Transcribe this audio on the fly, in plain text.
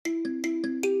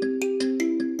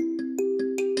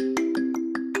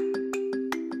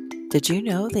Did you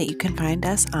know that you can find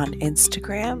us on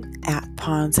Instagram at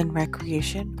Pawns and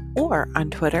Recreation or on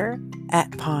Twitter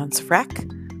at Pawns Rec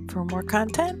for more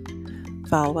content?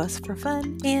 Follow us for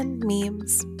fun and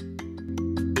memes.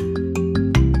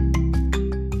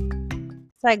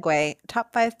 Segue,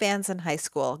 top 5 bands in high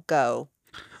school. Go.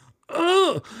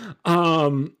 Oh,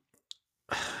 I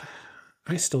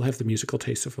still have the musical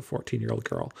taste of a 14-year-old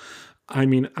girl. I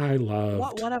mean, I What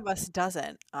loved. one of us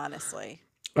doesn't, honestly?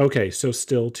 Okay, so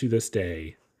still to this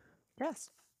day, Yes.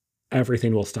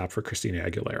 everything will stop for Christina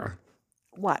Aguilera.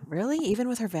 What, really? Even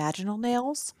with her vaginal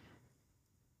nails?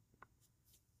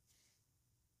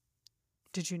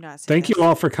 Did you not say Thank this? you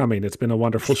all for coming. It's been a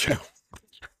wonderful show.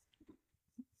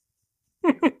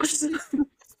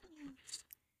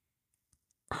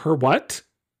 Her what?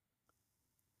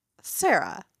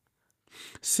 Sarah,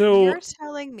 So, you're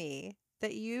telling me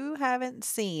that you haven't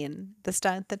seen the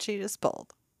stunt that she just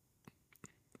pulled.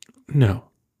 no.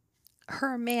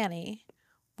 Her and Manny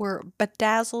were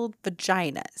bedazzled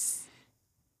vaginas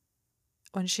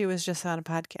when she was just on a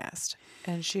podcast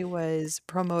and she was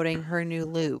promoting her new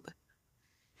lube.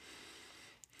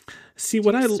 See,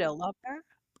 Do you still love her?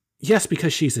 Yes,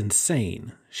 because she's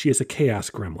insane. She is a chaos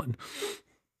gremlin.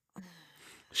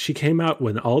 She came out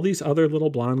when all these other little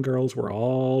blonde girls were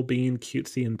all being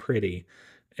cutesy and pretty.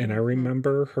 And I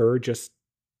remember her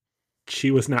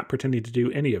she was not pretending to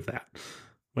do any of that.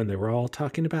 When they were all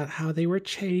talking about how they were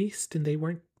chaste and they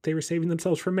were saving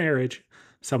themselves for marriage.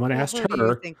 Someone asked Who do you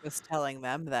her, think was telling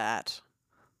them that?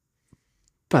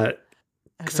 but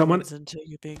someone, Everyone's into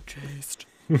you being chaste.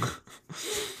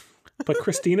 but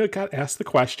Christina got asked the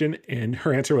question and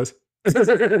her answer was,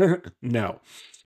 no.